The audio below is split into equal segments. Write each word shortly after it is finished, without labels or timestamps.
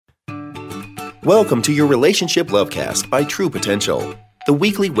Welcome to your Relationship Lovecast by True Potential, the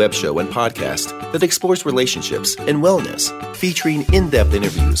weekly web show and podcast that explores relationships and wellness, featuring in-depth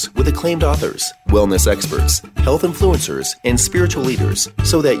interviews with acclaimed authors, wellness experts, health influencers, and spiritual leaders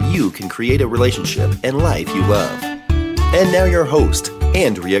so that you can create a relationship and life you love. And now your host,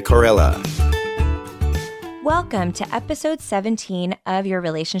 Andrea Carella. Welcome to episode 17 of your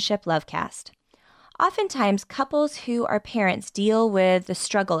Relationship Lovecast. Oftentimes, couples who are parents deal with the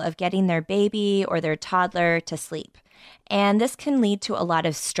struggle of getting their baby or their toddler to sleep. And this can lead to a lot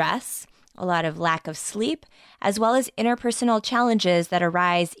of stress, a lot of lack of sleep, as well as interpersonal challenges that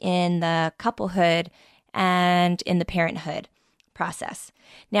arise in the couplehood and in the parenthood process.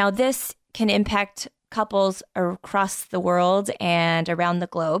 Now, this can impact couples across the world and around the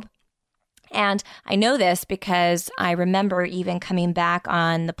globe. And I know this because I remember even coming back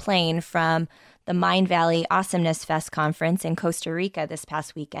on the plane from the Mindvalley Awesomeness Fest conference in Costa Rica this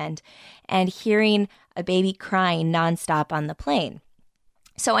past weekend and hearing a baby crying nonstop on the plane.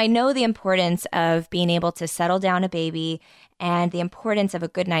 So I know the importance of being able to settle down a baby and the importance of a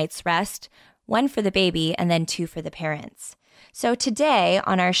good night's rest, one for the baby and then two for the parents. So today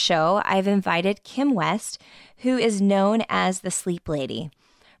on our show, I've invited Kim West, who is known as the Sleep Lady.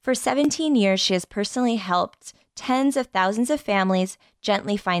 For 17 years, she has personally helped tens of thousands of families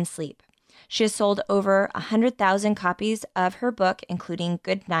gently find sleep. She has sold over 100,000 copies of her book, including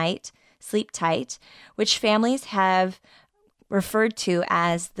Good Night, Sleep Tight, which families have referred to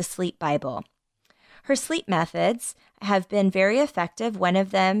as the Sleep Bible. Her sleep methods have been very effective, one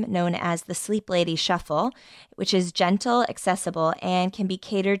of them known as the Sleep Lady Shuffle, which is gentle, accessible, and can be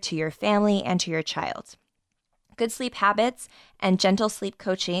catered to your family and to your child. Good sleep habits and gentle sleep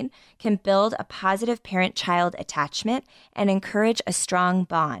coaching can build a positive parent-child attachment and encourage a strong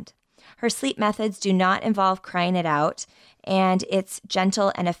bond. Her sleep methods do not involve crying it out, and it's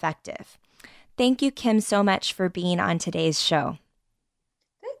gentle and effective. Thank you, Kim, so much for being on today's show.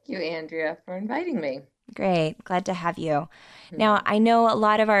 Thank you, Andrea, for inviting me. Great. Glad to have you. Now, I know a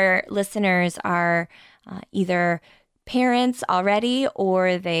lot of our listeners are either parents already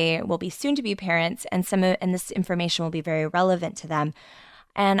or they will be soon to be parents, and this information will be very relevant to them.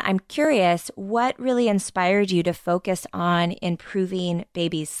 And I'm curious, what really inspired you to focus on improving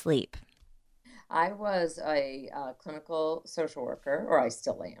babies' sleep? I was a clinical social worker, or I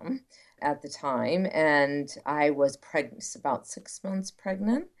still am at the time, and I was pregnant, about 6 months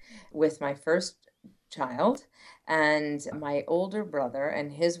pregnant with my first child, and my older brother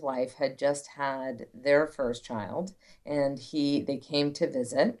and his wife had just had their first child, and they came to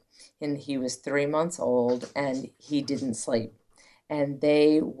visit, and he was 3 months old, and he didn't sleep, and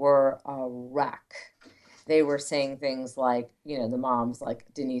they were a wreck. They were saying things like, the mom's like,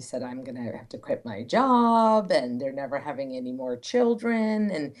 Denise said, I'm going to have to quit my job, and they're never having any more children.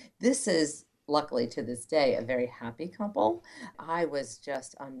 And this is, luckily to this day, a very happy couple. I was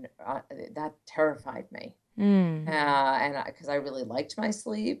just, that terrified me. Because I really liked my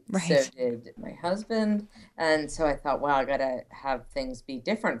sleep, Right. So did my husband. And so I thought, wow, I got to have things be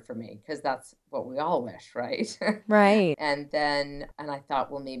different for me, because that's what we all wish, right? Right. And I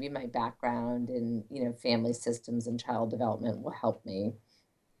thought, well, maybe my background in, family systems and child development will help me.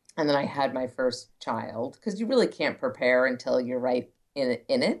 And then I had my first child, because you really can't prepare until you're right in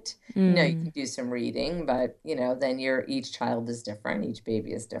it. You can do some reading, but, then each child is different. Each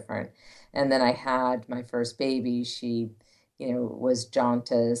baby is different. And then I had my first baby. She, was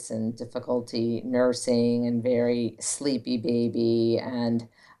jaundice and difficulty nursing and very sleepy baby. And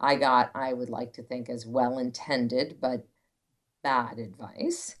I would like to think, as well-intended, but bad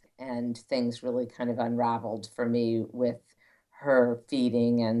advice. And things really kind of unraveled for me with her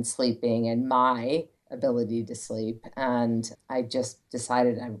feeding and sleeping and my ability to sleep. And I just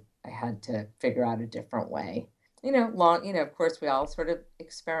decided I had to figure out a different way. Of course, we all sort of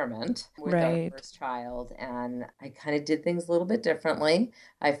experiment with Right. our first child, and I kind of did things a little bit differently.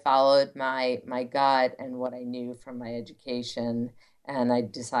 I followed my gut and what I knew from my education, and I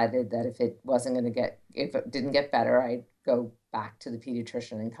decided that if it didn't get better, I'd go back to the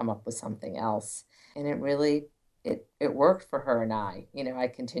pediatrician and come up with something else. And it really, it worked for her and I. I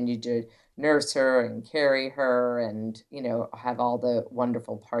continued to nurse her and carry her and, have all the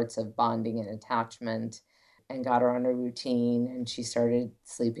wonderful parts of bonding and attachment, and got her on a routine, and she started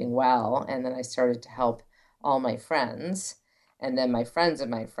sleeping well. And then I started to help all my friends, and then my friends of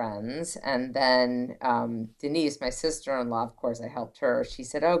my friends. And then Denise, my sister-in-law, of course, I helped her. She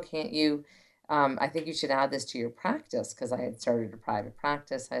said, oh, can't you, I think you should add this to your practice, because I had started a private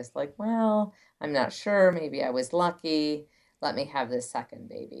practice. I was like, well, I'm not sure. Maybe I was lucky. Let me have this second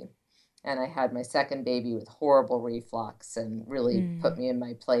baby. And I had my second baby with horrible reflux and really put Mm. me in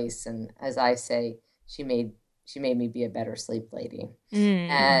my place. And as I say, she made she made me be a better sleep lady. Mm.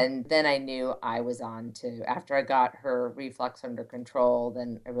 And then I knew I was on to, after I got her reflux under control,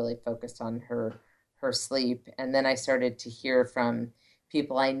 then I really focused on her sleep. And then I started to hear from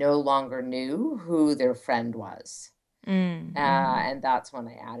people I no longer knew who their friend was. Mm. Mm. And that's when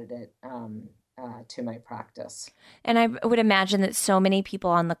I added it to my practice. And I would imagine that so many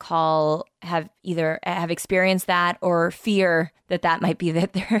people on the call have either have experienced that or fear that that might be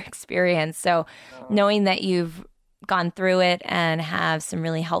their experience. So Uh, knowing that you've gone through it and have some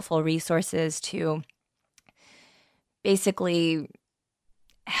really helpful resources to basically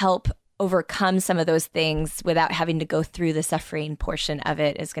help overcome some of those things without having to go through the suffering portion of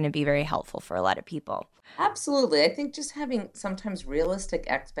it is going to be very helpful for a lot of people. Absolutely. I think just having sometimes realistic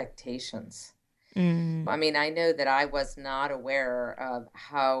expectations. Mm. I mean, I know that I was not aware of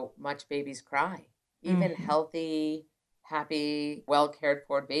how much babies cry. Even Mm. healthy, happy, well cared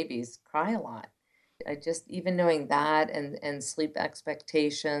for babies cry a lot. I just, even knowing that and sleep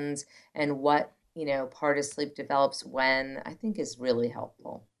expectations and what, part of sleep develops when, I think is really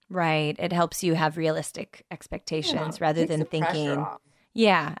helpful. Right. It helps you have realistic Yeah, expectations rather takes than the pressure thinking, off.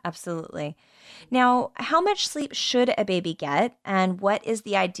 yeah, absolutely. Now, how much sleep should a baby get? And what is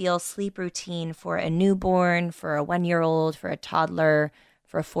the ideal sleep routine for a newborn, for a 1 year old, for a toddler,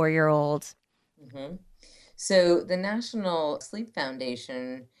 for a 4 year old? hmm So the National Sleep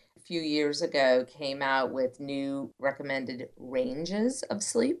Foundation a few years ago came out with new recommended ranges of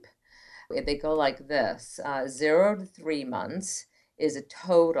sleep. They go like this: 0 to 3 months is a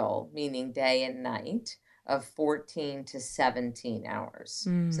total, meaning day and night, of 14 to 17 hours.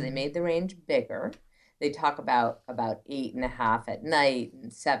 So they Mm. made the range bigger. They talk about 8.5 at night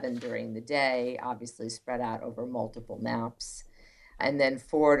and 7 during the day, obviously spread out over multiple naps. And then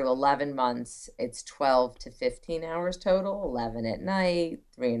 4 to 11 months, it's 12 to 15 hours total, 11 at night,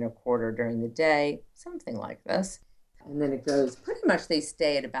 3.25 during the day, something like this. And then it goes pretty much, they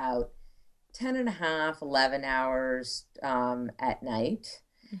stay at about 10 and a half, 11 hours at night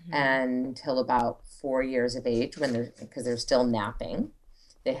Hmm. and until about 4 years of age when because they're still napping.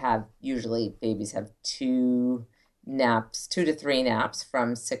 They have, usually babies have two naps, 2 to 3 naps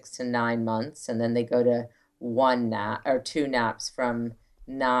from 6 to 9 months. And then they go to one nap or two naps from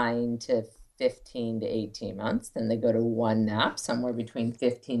 9 to 15 to 18 months. Then they go to one nap somewhere between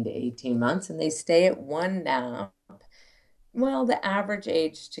 15 to 18 months. And they stay at one nap. Well, the average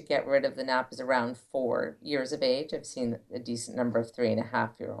age to get rid of the nap is around 4 years of age. I've seen a decent number of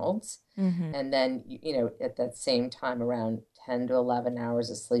 3.5-year-olds. Hmm. And then, at that same time, around 10 to 11 hours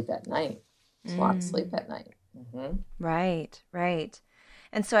of sleep at night. It's a lot of sleep Mm. at night. Right, right.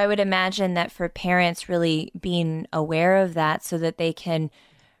 And so I would imagine that for parents, really being aware of that so that they can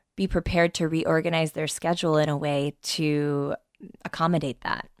be prepared to reorganize their schedule in a way to accommodate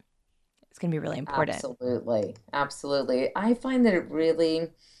that. It's going to be really important. Absolutely. Absolutely. I find that it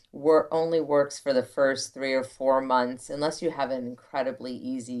really only works for the first 3 or 4 months, unless you have an incredibly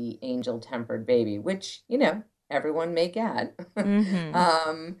easy angel-tempered baby, which, everyone may get, Hmm.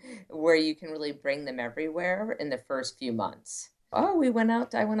 um, where you can really bring them everywhere in the first few months. Oh, I went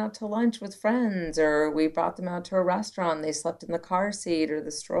out to lunch with friends, or we brought them out to a restaurant. They slept in the car seat or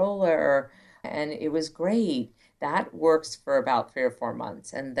the stroller, and it was great. That works for about 3 or 4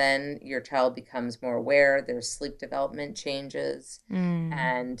 months. And then your child becomes more aware, their sleep development changes, Mm.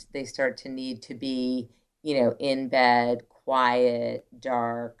 and they start to need to be, in bed, quiet,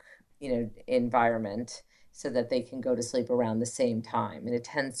 dark, environment so that they can go to sleep around the same time. And it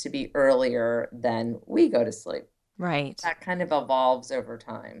tends to be earlier than we go to sleep. Right. That kind of evolves over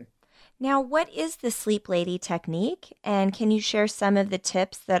time. Now, what is the Sleep Lady technique? And can you share some of the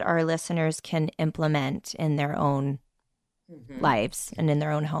tips that our listeners can implement in their own hmm lives and in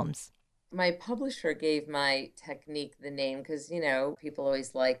their own homes? My publisher gave my technique the name because, people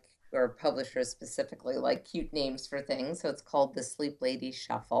always like, or publishers specifically, like cute names for things. So it's called the Sleep Lady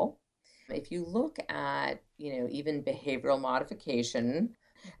Shuffle. If you look at, even behavioral modification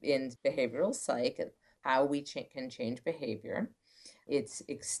in behavioral psych, how we can change behavior, it's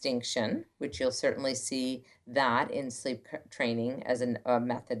extinction, which you'll certainly see that in sleep training as a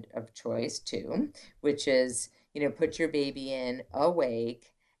method of choice too, which is, put your baby in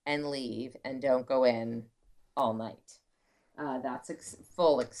awake and leave and don't go in all night. That's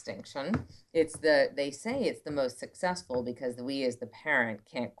full extinction. They say it's the most successful because we as the parent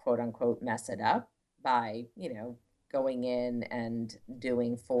can't quote unquote mess it up by, going in and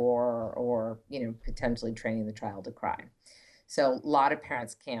doing for or, potentially training the child to cry. So a lot of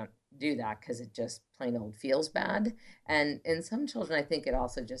parents can't do that because it just plain old feels bad. And in some children, I think it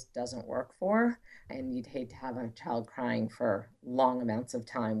also just doesn't work for. And you'd hate to have a child crying for long amounts of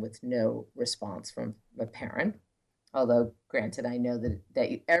time with no response from a parent. Although, granted, I know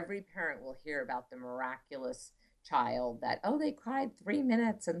that every parent will hear about the miraculous child that, oh, they cried 3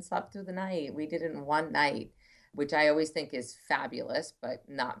 minutes and slept through the night. We did it in one night, which I always think is fabulous, but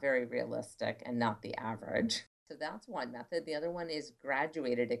not very realistic and not the average. So that's one method. The other one is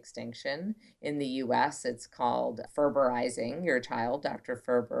graduated extinction. In the US, it's called Ferberizing your child. Dr.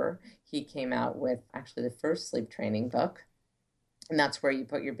 Ferber, he came out with actually the first sleep training book. And that's where you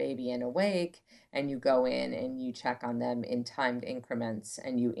put your baby in awake and you go in and you check on them in timed increments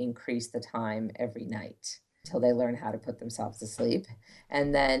and you increase the time every night until they learn how to put themselves to sleep.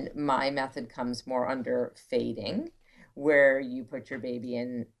 And then my method comes more under fading, where you put your baby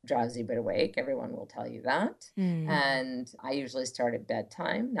in drowsy but awake. Everyone will tell you that. And I usually start at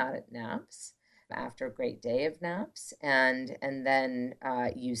bedtime, not at naps, after a great day of naps. And then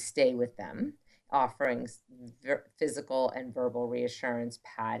you stay with them, offering physical and verbal reassurance,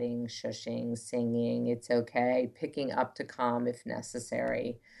 patting, shushing, singing, it's okay, picking up to calm if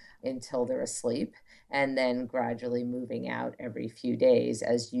necessary until they're asleep, and then gradually moving out every few days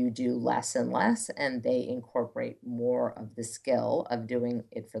as you do less and less, and they incorporate more of the skill of doing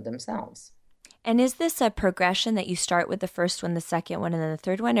it for themselves. And is this a progression that you start with the first one, the second one, and then the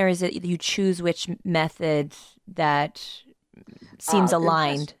third one, or is it you choose which method that seems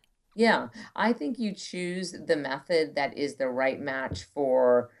aligned? Yeah, I think you choose the method that is the right match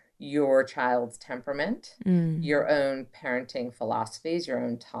for your child's temperament, your own parenting philosophies, your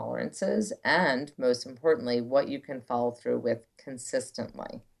own tolerances, and most importantly, what you can follow through with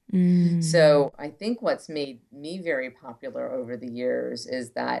consistently. So I think what's made me very popular over the years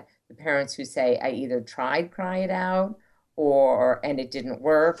is that the parents who say, I either tried cry it out and it didn't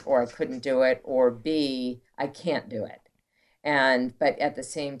work, or I couldn't do it, or B, I can't do it. But at the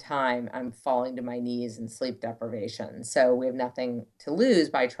same time, I'm falling to my knees in sleep deprivation. So we have nothing to lose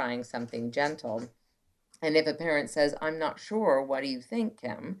by trying something gentle. And if a parent says, I'm not sure, what do you think,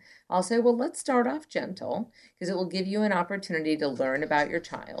 Kim? I'll say, well, let's start off gentle because it will give you an opportunity to learn about your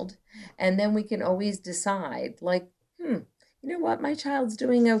child. And then we can always decide, like, you know what, my child's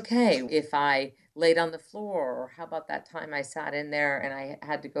doing okay if I laid on the floor, or how about that time I sat in there and I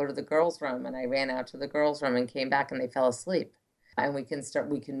had to go to the girls' room and I ran out to the girls' room and came back and they fell asleep. And we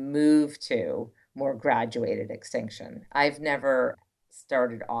can move to more graduated extinction. I've never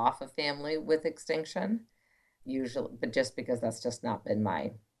started off a family with extinction, usually, but just because that's just not been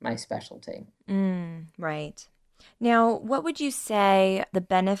my specialty. Right. Now, what would you say the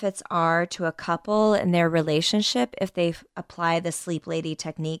benefits are to a couple in their relationship if they apply the sleep lady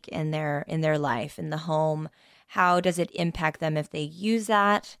technique in their life, in the home? How does it impact them if they use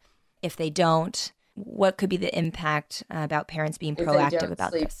that? If they don't, what could be the impact about parents being proactive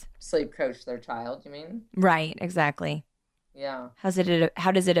about this? Sleep coach their child, you mean? Right, exactly. Yeah.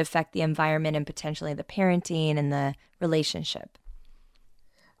 How does it affect the environment and potentially the parenting and the relationship?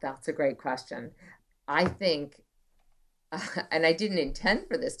 That's a great question. I think, and I didn't intend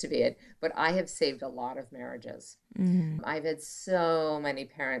for this to be it, but I have saved a lot of marriages. I've had so many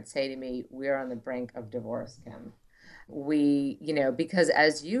parents say to me, we're on the brink of divorce, Kim. Because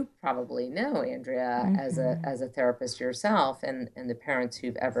as you probably know, Andrea, as a therapist yourself and the parents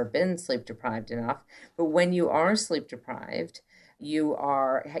who've ever been sleep deprived enough, but when you are sleep deprived, you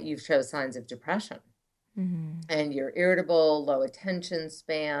show signs of depression. And you're irritable, low attention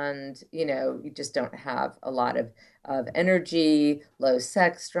span, you just don't have a lot of energy, low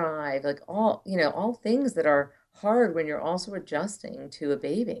sex drive, like all things that are hard when you're also adjusting to a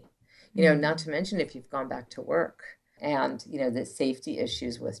baby, not to mention if you've gone back to work. And, the safety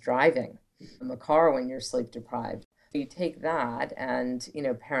issues with driving a car when you're sleep deprived. You take that and,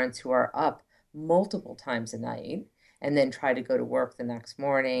 parents who are up multiple times a night and then try to go to work the next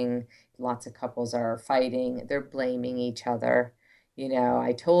morning. Lots of couples are fighting. They're blaming each other.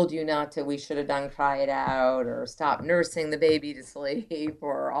 I told you not to, we should have done cry it out, or stop nursing the baby to sleep,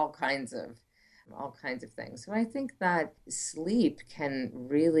 or all kinds of things. So I think that sleep can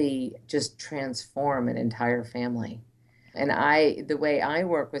really just transform an entire family. And the way I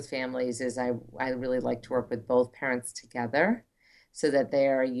work with families is I really like to work with both parents together so that they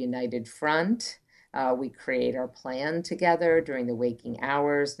are a united front. We create our plan together during the waking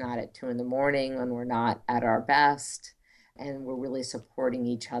hours, not at 2 a.m. when we're not at our best. And we're really supporting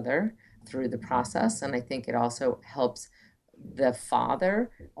each other through the process. And I think it also helps the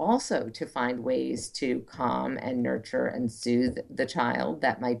father also to find ways to calm and nurture and soothe the child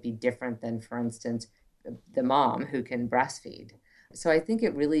that might be different than, for instance, the mom who can breastfeed. So I think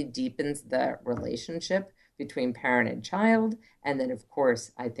it really deepens the relationship between parent and child. And then, of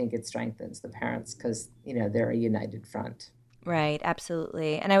course, I think it strengthens the parents because, they're a united front. Right,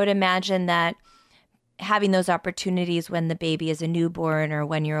 absolutely. And I would imagine that having those opportunities when the baby is a newborn or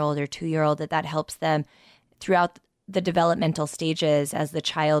 1 year old or 2 year old, that helps them throughout the developmental stages as the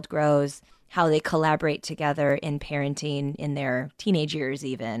child grows, how they collaborate together in parenting in their teenage years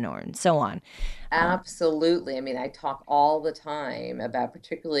even, or and so on. Absolutely. I mean, I talk all the time about,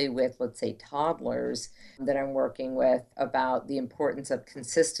 particularly with, let's say, toddlers that I'm working with, about the importance of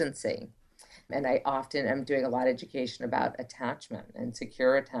consistency. And I'm doing a lot of education about attachment and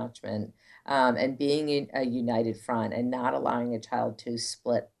secure attachment, and being in a united front and not allowing a child to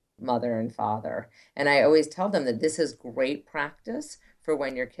split mother and father. And I always tell them that this is great practice for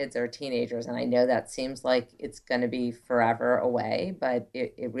when your kids are teenagers. And I know that seems like it's going to be forever away, but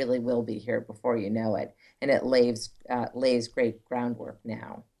it really will be here before you know it. And it lays great groundwork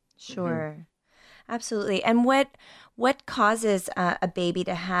now. Sure. Mm-hmm. Absolutely. And what causes a baby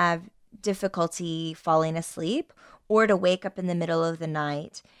to have difficulty falling asleep or to wake up in the middle of the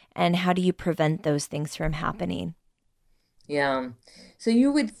night? And how do you prevent those things from happening? Yeah. So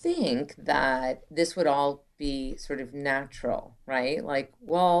you would think that this would all be sort of natural, right? Like,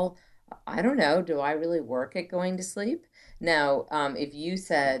 well, I don't know. Do I really work at going to sleep? Now, if you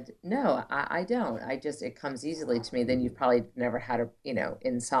said, no, I don't, it comes easily to me, then you've probably never had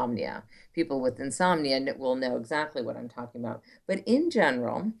insomnia. People with insomnia will know exactly what I'm talking about. But in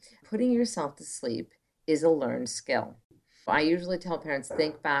general, putting yourself to sleep is a learned skill. I usually tell parents,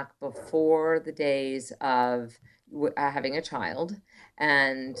 think back before the days of having a child,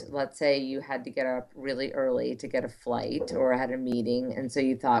 and let's say you had to get up really early to get a flight or had a meeting, and so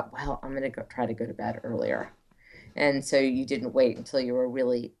you thought, well, I'm going to try to go to bed earlier. And so you didn't wait until you were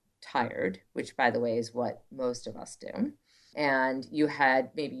really tired, which, by the way, is what most of us do. And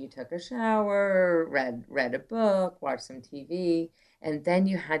maybe you took a shower, read a book, watched some TV, and then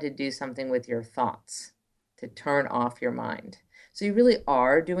you had to do something with your thoughts to turn off your mind. So you really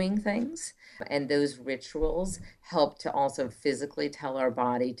are doing things. And those rituals help to also physically tell our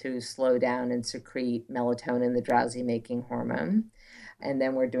body to slow down and secrete melatonin, the drowsy-making hormone. And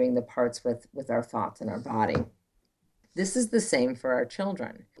then we're doing the parts with our thoughts and our body. This is the same for our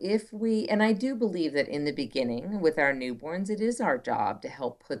children. And I do believe that in the beginning with our newborns, it is our job to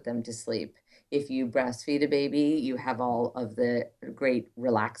help put them to sleep. If you breastfeed a baby, you have all of the great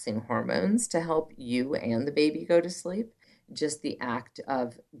relaxing hormones to help you and the baby go to sleep. Just the act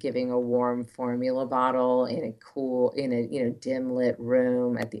of giving a warm formula bottle in a dim lit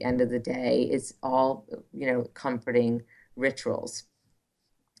room at the end of the day, it's all, comforting rituals.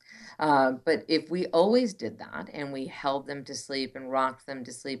 But if we always did that and we held them to sleep and rocked them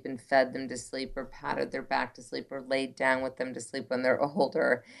to sleep and fed them to sleep or patted their back to sleep or laid down with them to sleep when they're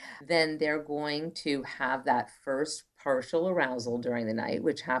older, then they're going to have that first partial arousal during the night,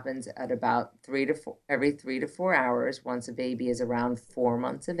 which happens at about every 3 to 4 hours once a baby is around 4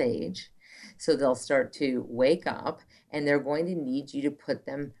 months of age. So they'll start to wake up and they're going to need you to put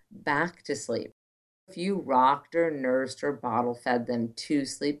them back to sleep. If you rocked or nursed or bottle fed them to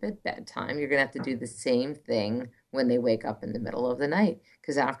sleep at bedtime, you're going to have to do the same thing when they wake up in the middle of the night.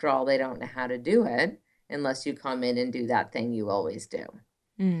 Because after all, they don't know how to do it unless you come in and do that thing you always do.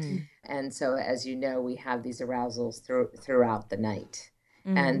 Mm. And so, as you know, we have these arousals throughout the night.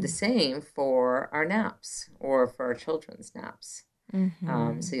 Mm. And the same for our naps or for our children's naps.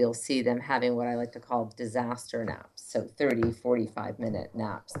 Mm-hmm. So you'll see them having what I like to call disaster naps. So 30, 45-minute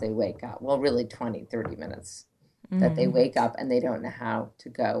naps. They wake up. Well, really 20, 30 minutes that they wake up and they don't know how to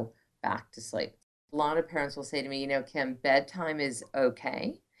go back to sleep. A lot of parents will say to me, Kim, bedtime is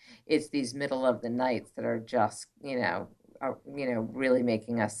okay. It's these middle of the nights that are just, really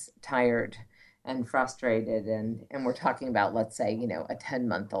making us tired and frustrated. And we're talking about, let's say, a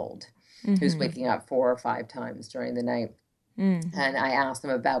 10-month-old who's waking up 4 or 5 times during the night. Mm. And I ask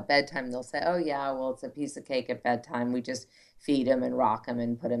them about bedtime. They'll say, oh, yeah, well, it's a piece of cake at bedtime. We just feed him and rock him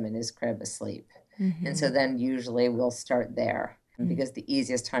and put him in his crib asleep. Mm-hmm. And so then usually we'll start there because the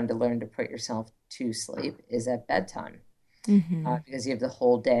easiest time to learn to put yourself to sleep is at bedtime. Mm-hmm. Because you have the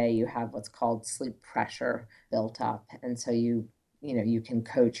whole day, you have what's called sleep pressure built up. And so you can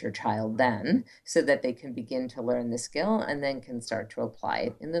coach your child then so that they can begin to learn the skill and then can start to apply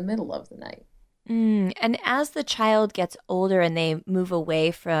it in the middle of the night. And as the child gets older and they move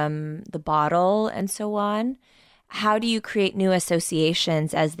away from the bottle and so on, how do you create new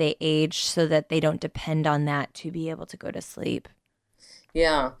associations as they age so that they don't depend on that to be able to go to sleep?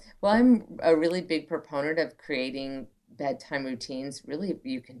 Yeah. Well, I'm a really big proponent of creating bedtime routines. Really,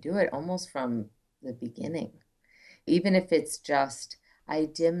 you can do it almost from the beginning. Even if it's just, I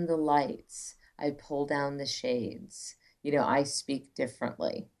dim the lights, I pull down the shades. I speak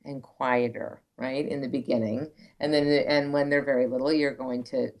differently and quieter, right, in the beginning. And when they're very little, you're going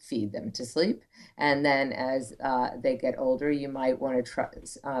to feed them to sleep. And then as they get older, you might want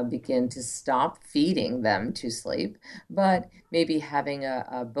to begin to stop feeding them to sleep, but maybe having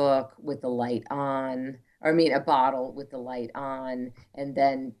a book with the light on, or I mean, a bottle with the light on, and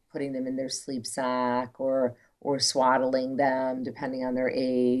then putting them in their sleep sack, or swaddling them depending on their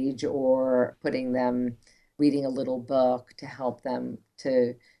age, or putting them reading a little book to help them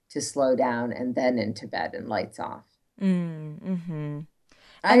to slow down, and then into bed and lights off. Mm-hmm.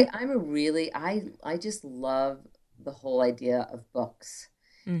 I, I'm a really I just love the whole idea of books.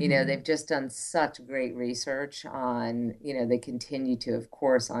 Mm-hmm. They've just done such great research on, they continue to, of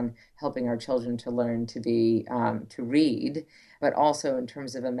course, on helping our children to learn to read, but also in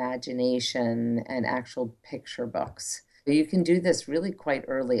terms of imagination and actual picture books. You can do this really quite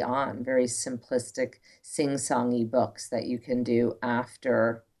early on, very simplistic sing-songy books that you can do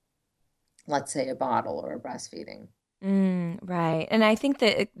after, let's say, a bottle or a breastfeeding. Right. And I think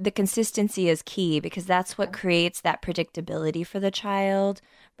that the consistency is key because that's what creates that predictability for the child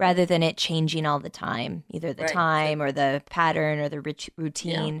rather than it changing all the time, either the Right. So, time or the pattern or the yeah.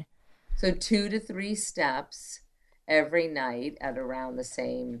 routine. So 2 to 3 steps every night at around the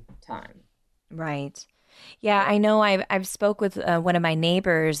same time. Right. Yeah, Yeah. I know I've spoke with one of my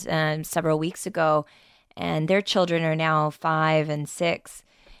neighbors several weeks ago, and their children are now 5 and 6,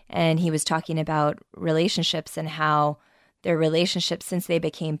 and he was talking about relationships and how their relationships since they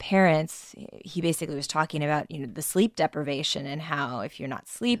became parents. He basically was talking about the sleep deprivation and how if you're not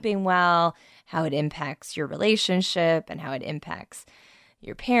sleeping well, how it impacts your relationship and how it impacts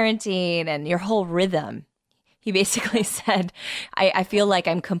your parenting and your whole rhythm. He basically said, I feel like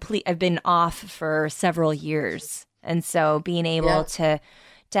I've been off for several years. And so being able Yeah.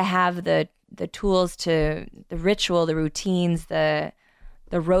 to have the tools, to the ritual, the routines, the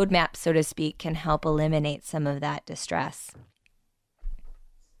roadmap, so to speak, can help eliminate some of that distress.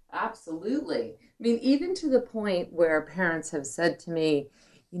 Absolutely. I mean, even to the point where parents have said to me,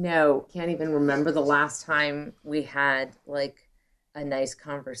 can't even remember the last time we had like a nice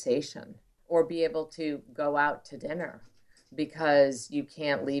conversation or be able to go out to dinner because you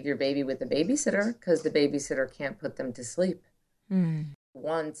can't leave your baby with the babysitter because the babysitter can't put them to sleep. Mm.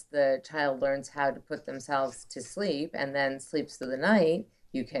 Once the child learns how to put themselves to sleep and then sleeps through the night,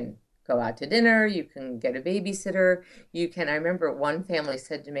 you can go out to dinner, you can get a babysitter, I remember one family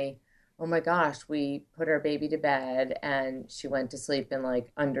said to me, oh my gosh, we put our baby to bed and she went to sleep in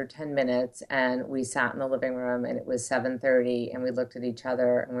like under 10 minutes and we sat in the living room and it was 7:30 and we looked at each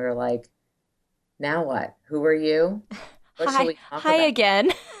other and we were like, now what? Who are you? What shall Hi, we talk hi about?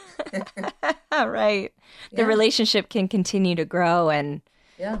 again. Right. The Yeah, relationship can continue to grow, and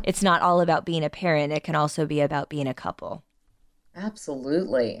yeah. it's not all about being a parent. It can also be about being a couple.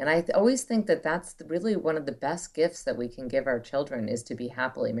 Absolutely. And I always think that that's really one of the best gifts that we can give our children is to be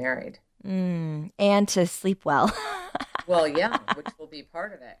happily married. And to sleep well. Well, yeah, which will be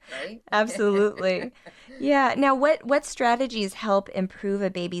part of it, right? Absolutely. Yeah. Now, what strategies help improve a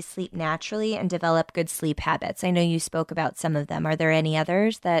baby's sleep naturally and develop good sleep habits? I know you spoke about some of them. Are there any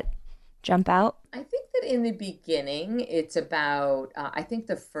others that jump out? I think that in the beginning, it's about, I think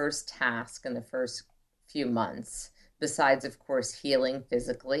the first task in the first few months, besides, of course, healing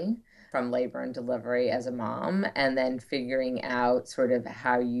physically from labor and delivery as a mom, and then figuring out sort of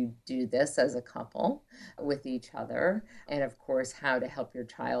how you do this as a couple with each other, and of course, how to help your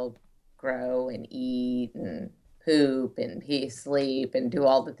child grow and eat and poop and sleep and do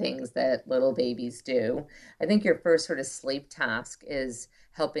all the things that little babies do. I think your first sort of sleep task is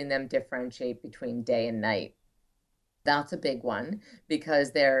helping them differentiate between day and night. That's a big one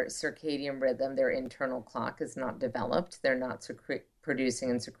because their circadian rhythm, their internal clock is not developed. They're not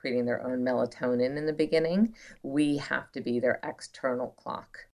producing and secreting their own melatonin in the beginning. We have to be their external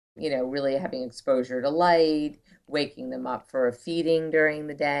clock. Really having exposure to light, waking them up for a feeding during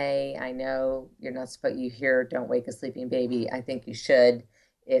the day. I know you're not supposed, you hear don't wake a sleeping baby. I think you should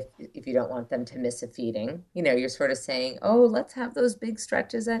if you don't want them to miss a feeding. You're sort of saying, oh, let's have those big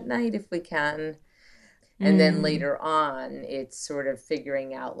stretches at night if we can. And then Mm. later on, it's sort of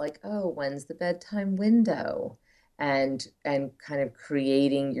figuring out like, oh, when's the bedtime window? And kind of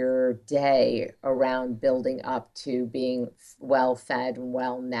creating your day around building up to being well fed and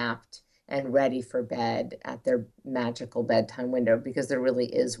well napped and ready for bed at their magical bedtime window, because there really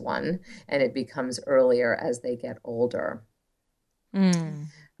is one, and it becomes earlier as they get older. Mm.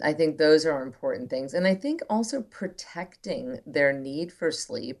 I think those are important things. And I think also protecting their need for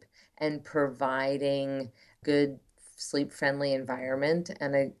sleep and providing good sleep-friendly environment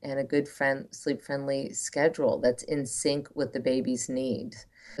and a good sleep-friendly schedule that's in sync with the baby's needs.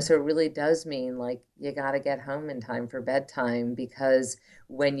 So it really does mean like you got to get home in time for bedtime, because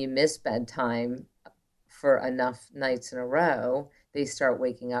when you miss bedtime for enough nights in a row, they start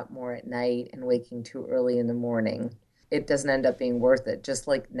waking up more at night and waking too early in the morning. It doesn't end up being worth it, just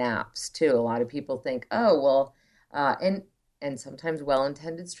like naps too. A lot of people think, oh, well, and sometimes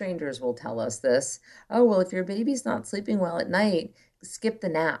well-intended strangers will tell us this, oh, well, if your baby's not sleeping well at night, skip the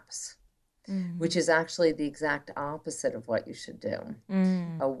naps, which is actually the exact opposite of what you should do.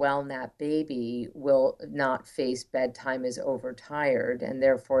 A well-napped baby will not face bedtime as overtired and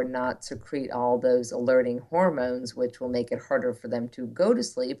therefore not secrete all those alerting hormones, which will make it harder for them to go to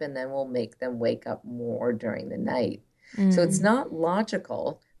sleep and then will make them wake up more during the night. So it's not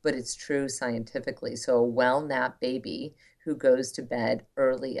logical, but it's true scientifically. So a well-napped baby who goes to bed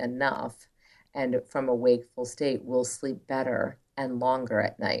early enough and from a wakeful state will sleep better and longer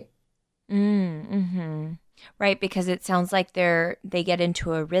at night. Right, because it sounds like they get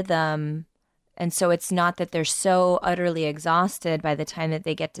into a rhythm, and so it's not that they're so utterly exhausted by the time that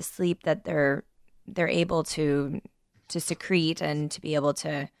they get to sleep that they're able to secrete and to be able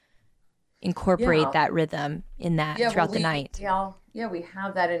to incorporate that rhythm in that throughout the night. Yeah, we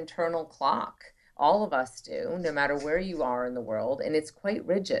have that internal clock. All of us do, no matter where you are in the world, and it's quite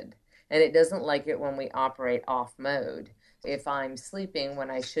rigid, and it doesn't like it when we operate off mode. If I'm sleeping when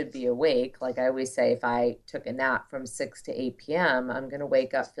I should be awake, like I always say, if I took a nap from 6 to 8 p.m., I'm going to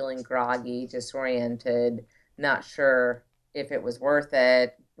wake up feeling groggy, disoriented, not sure if it was worth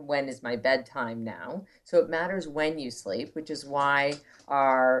it. When is my bedtime now? So it matters when you sleep, which is why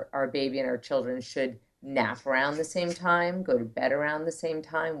our baby and our children should nap around the same time, go to bed around the same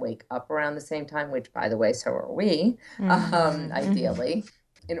time, wake up around the same time, which, by the way, so are we, ideally,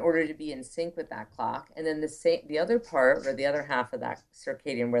 in order to be in sync with that clock. And then the other part, or the other half of that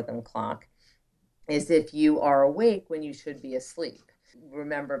circadian rhythm clock, is if you are awake when you should be asleep.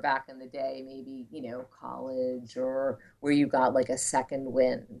 Remember back in the day, maybe, college, or where you got like a second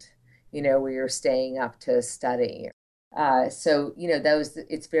wind, where you're staying up to study. So,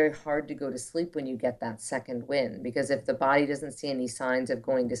 it's very hard to go to sleep when you get that second wind, because if the body doesn't see any signs of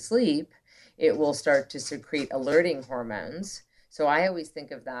going to sleep, it will start to secrete alerting hormones. So I always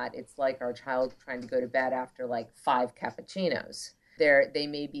think of that. It's like our child trying to go to bed after like 5 cappuccinos. They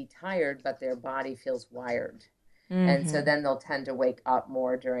may be tired, but their body feels wired. And so then they'll tend to wake up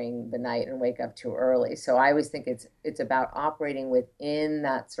more during the night and wake up too early. So I always think it's about operating within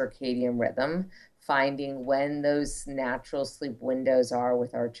that circadian rhythm, finding when those natural sleep windows are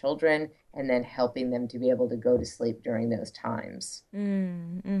with our children, and then helping them to be able to go to sleep during those times.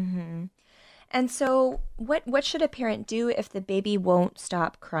 And so what should a parent do if the baby won't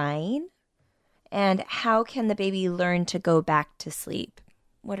stop crying? And how can the baby learn to go back to sleep?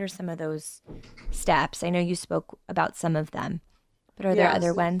 What are some of those steps? I know you spoke about some of them, but are there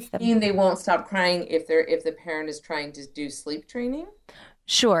other ones? You mean they won't stop crying if the parent is trying to do sleep training?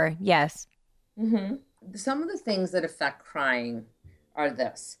 Sure, yes. Some of the things that affect crying are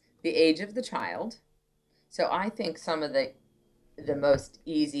this: the age of the child. So I think some of the most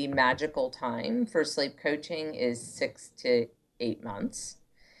easy magical time for sleep coaching is 6 to 8 months.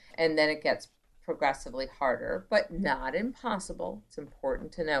 And then it gets progressively harder, but not impossible. It's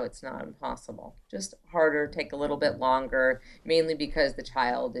important to know it's not impossible. Just harder, take a little bit longer, mainly because the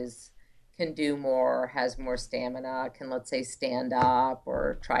child can do more, has more stamina, can, let's say, stand up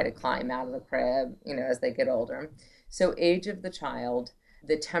or try to climb out of the crib, as they get older. So age of the child,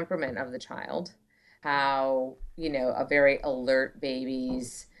 the temperament of the child, how, a very alert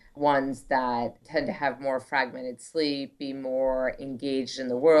babies, ones that tend to have more fragmented sleep, be more engaged in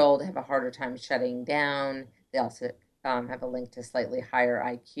the world, have a harder time shutting down. They also have a link to slightly higher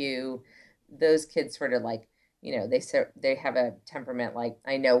IQ. Those kids sort of like, they have a temperament like,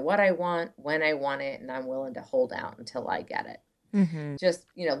 I know what I want, when I want it, and I'm willing to hold out until I get it. Just,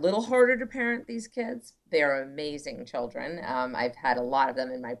 a little harder to parent these kids. They are amazing children. I've had a lot of them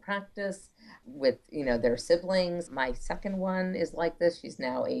in my practice with, their siblings. My second one is like this. She's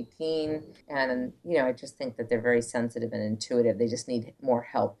now 18. And, I just think that they're very sensitive and intuitive. They just need more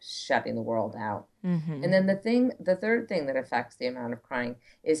help shutting the world out. And then the third thing that affects the amount of crying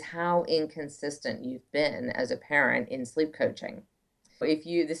is how inconsistent you've been as a parent in sleep coaching. If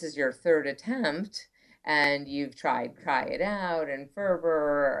this is your third attempt, and you've tried Cry It Out and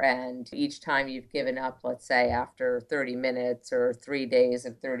Ferber, and each time you've given up, let's say after 30 minutes or 3 days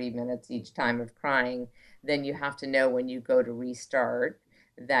of 30 minutes each time of crying, then you have to know when you go to restart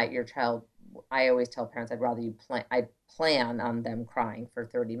that your child I always tell parents, I plan on them crying for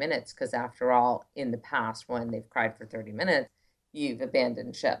 30 minutes, because after all, in the past, when they've cried for 30 minutes, you've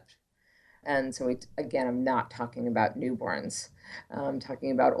abandoned ship. And so again, I'm not talking about newborns. I'm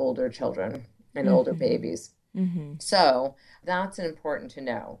talking about older children and older babies. So that's important to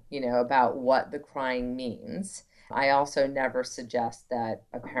know, about what the crying means. I also never suggest that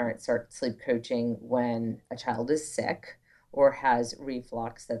a parent start sleep coaching when a child is sick or has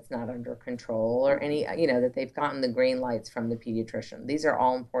reflux that's not under control, or any, that they've gotten the green lights from the pediatrician. These are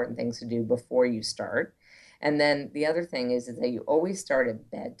all important things to do before you start. And then the other thing is that you always start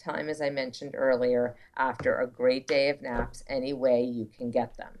at bedtime, as I mentioned earlier, after a great day of naps, any way you can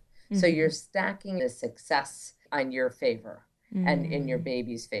get them. So you're stacking the success on your favor and in your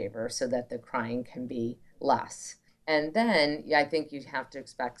baby's favor, so that the crying can be less. And then I think you have to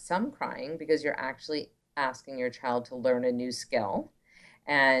expect some crying, because you're actually asking your child to learn a new skill,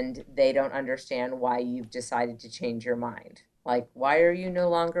 and they don't understand why you've decided to change your mind. Like, why are you no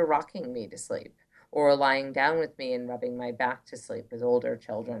longer rocking me to sleep, or lying down with me and rubbing my back to sleep, with older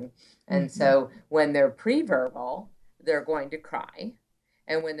children? And so when they're pre-verbal, they're going to cry.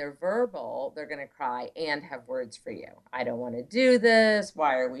 And when they're verbal, they're going to cry and have words for you. I don't want to do this.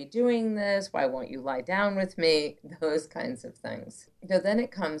 Why are we doing this? Why won't you lie down with me? Those kinds of things. So then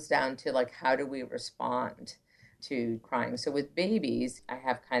it comes down to, like, how do we respond to crying? So with babies, I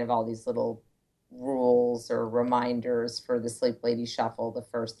have kind of all these little rules or reminders for the Sleep Lady Shuffle the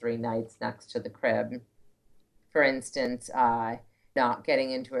first 3 nights next to the crib. For instance, not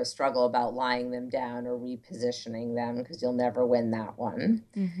getting into a struggle about lying them down or repositioning them, because you'll never win that one.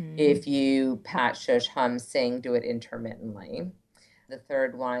 If you pat, shush, hum, sing, do it intermittently. The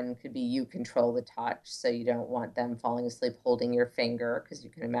third one could be you control the touch, so you don't want them falling asleep holding your finger, because you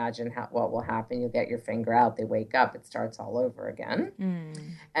can imagine what will happen. You'll get your finger out, they wake up, it starts all over again.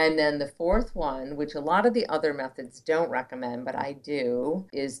 And then the fourth one, which a lot of the other methods don't recommend, but I do,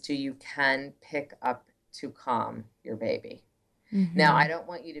 is you can pick up to calm your baby. Now, I don't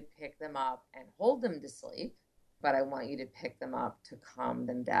want you to pick them up and hold them to sleep, but I want you to pick them up to calm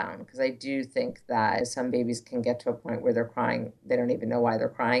them down, because I do think that some babies can get to a point where they're crying, they don't even know why they're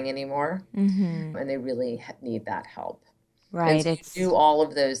crying anymore, and they really need that help. Right. And so you do all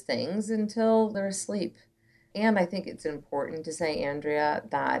of those things until they're asleep. And I think it's important to say, Andrea,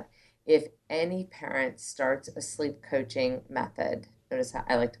 that if any parent starts a sleep coaching method, notice how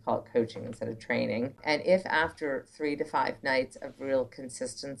I like to call it coaching instead of training, and if after 3 to 5 nights of real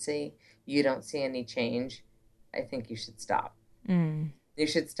consistency, you don't see any change, I think you should stop. You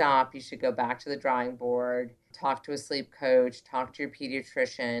should stop. You should go back to the drawing board, talk to a sleep coach, talk to your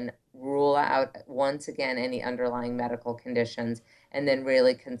pediatrician, rule out once again any underlying medical conditions, and then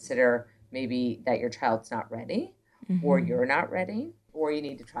really consider maybe that your child's not ready, or you're not ready, or you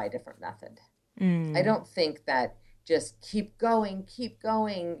need to try a different method. I don't think that just keep going.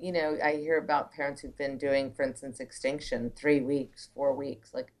 I hear about parents who've been doing, for instance, extinction 3 weeks, 4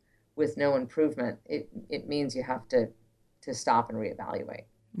 weeks, like, with no improvement. It means you have to stop and reevaluate.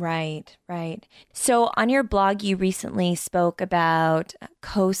 Right. So on your blog, you recently spoke about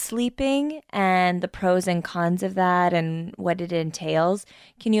co-sleeping and the pros and cons of that and what it entails.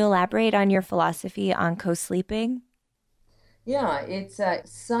 Can you elaborate on your philosophy on co-sleeping? Yeah, it's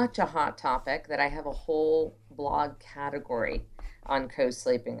such a hot topic that I have a whole blog category on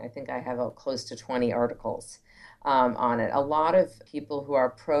co-sleeping. I think I have close to 20 articles on it. A lot of people who are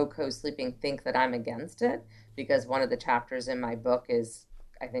pro co-sleeping think that I'm against it, because one of the chapters in my book is,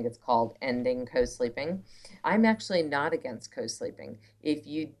 I think it's called Ending Co-Sleeping. I'm actually not against co-sleeping. If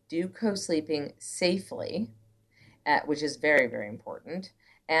you do co-sleeping safely, which is very, very important,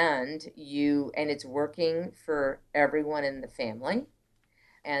 and it's working for everyone in the family,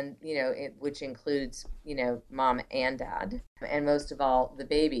 and which includes mom and dad, and most of all the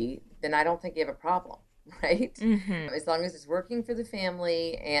baby, then I don't think you have a problem, right? As long as it's working for the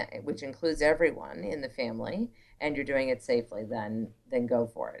family, and which includes everyone in the family, and you're doing it safely, then go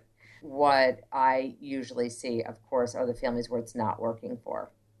for it. What I usually see, of course, are the families where it's not working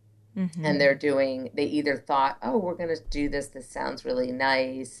for. And they either thought, oh, we're going to do this sounds really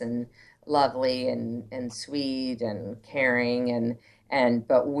nice and lovely and sweet and caring,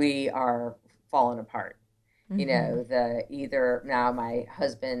 but we are falling apart. Either now my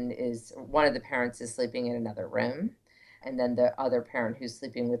husband one of the parents is sleeping in another room, and then the other parent who's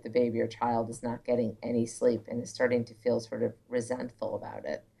sleeping with the baby or child is not getting any sleep and is starting to feel sort of resentful about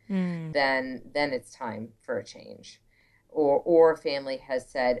it. Then it's time for a change. Or a family has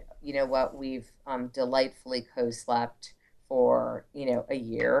said, you know what, we've delightfully co-slept for, a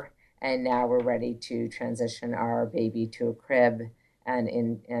year, and now we're ready to transition our baby to a crib, and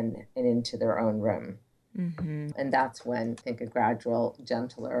into their own room. Mm-hmm. And that's when I think a gradual,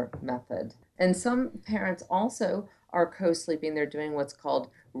 gentler method. And some parents also are co-sleeping. They're doing what's called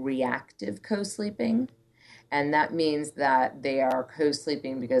reactive co-sleeping. And that means that they are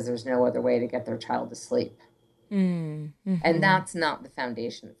co-sleeping because there's no other way to get their child to sleep. Mm-hmm. And that's not the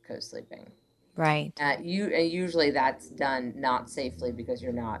foundation of co-sleeping. Right. Usually that's done not safely because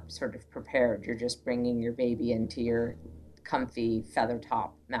you're not sort of prepared. You're just bringing your baby into your comfy feather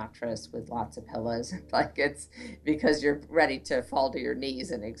top mattress with lots of pillows. Like it's because you're ready to fall to your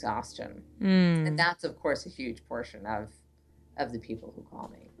knees in exhaustion. And that's, of course, a huge portion of the people who call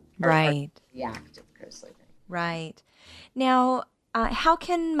me. Right. The active co-sleeping. Right. Now, how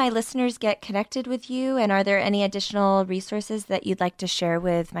can my listeners get connected with you? And are there any additional resources that you'd like to share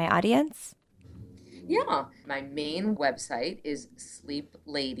with my audience? Yeah. My main website is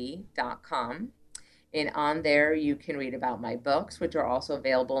sleeplady.com. And on there, you can read about my books, which are also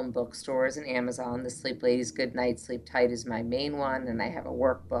available in bookstores and Amazon. The Sleep Lady's Good Night, Sleep Tight is my main one. And I have a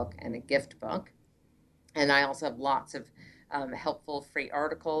workbook and a gift book. And I also have lots of helpful free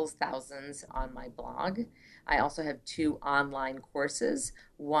articles, thousands on my blog. I also have 2 online courses,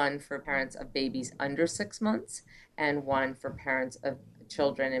 one for parents of babies under 6 months and one for parents of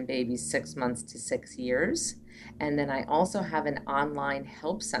children and babies 6 months to 6 years. And then I also have an online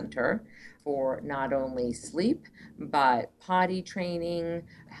help center for not only sleep, but potty training,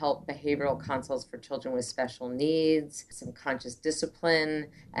 help behavioral consults for children with special needs, some conscious discipline,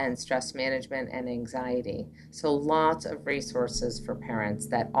 and stress management and anxiety. So lots of resources for parents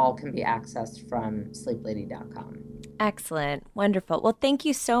that all can be accessed from sleeplady.com. Excellent. Wonderful. Well, thank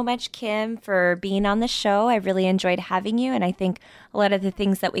you so much, Kim, for being on the show. I really enjoyed having you, and I think a lot of the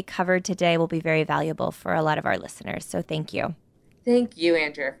things that we covered today will be very valuable for a lot of our listeners. So thank you. Thank you,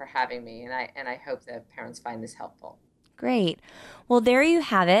 Andrea, for having me, and I hope that parents find this helpful. Great. Well, there you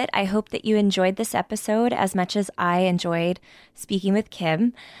have it. I hope that you enjoyed this episode as much as I enjoyed speaking with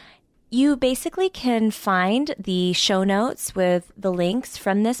Kim. You basically can find the show notes with the links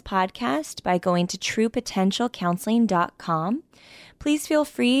from this podcast by going to truepotentialcounseling.com. Please feel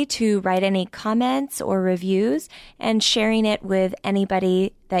free to write any comments or reviews and sharing it with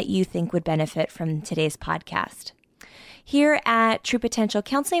anybody that you think would benefit from today's podcast. Here at True Potential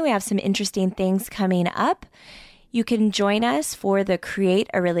Counseling, we have some interesting things coming up. You can join us for the Create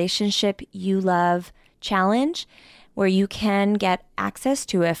a Relationship You Love Challenge, where you can get access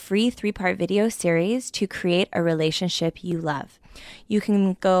to a free 3-part video series to create a relationship you love. You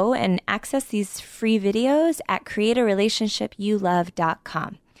can go and access these free videos at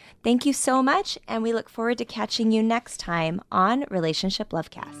createarelationshipyoulove.com. Thank you so much, and we look forward to catching you next time on Relationship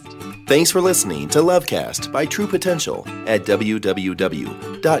Lovecast. Thanks for listening to Lovecast by True Potential at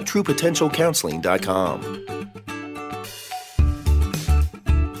www.truepotentialcounseling.com.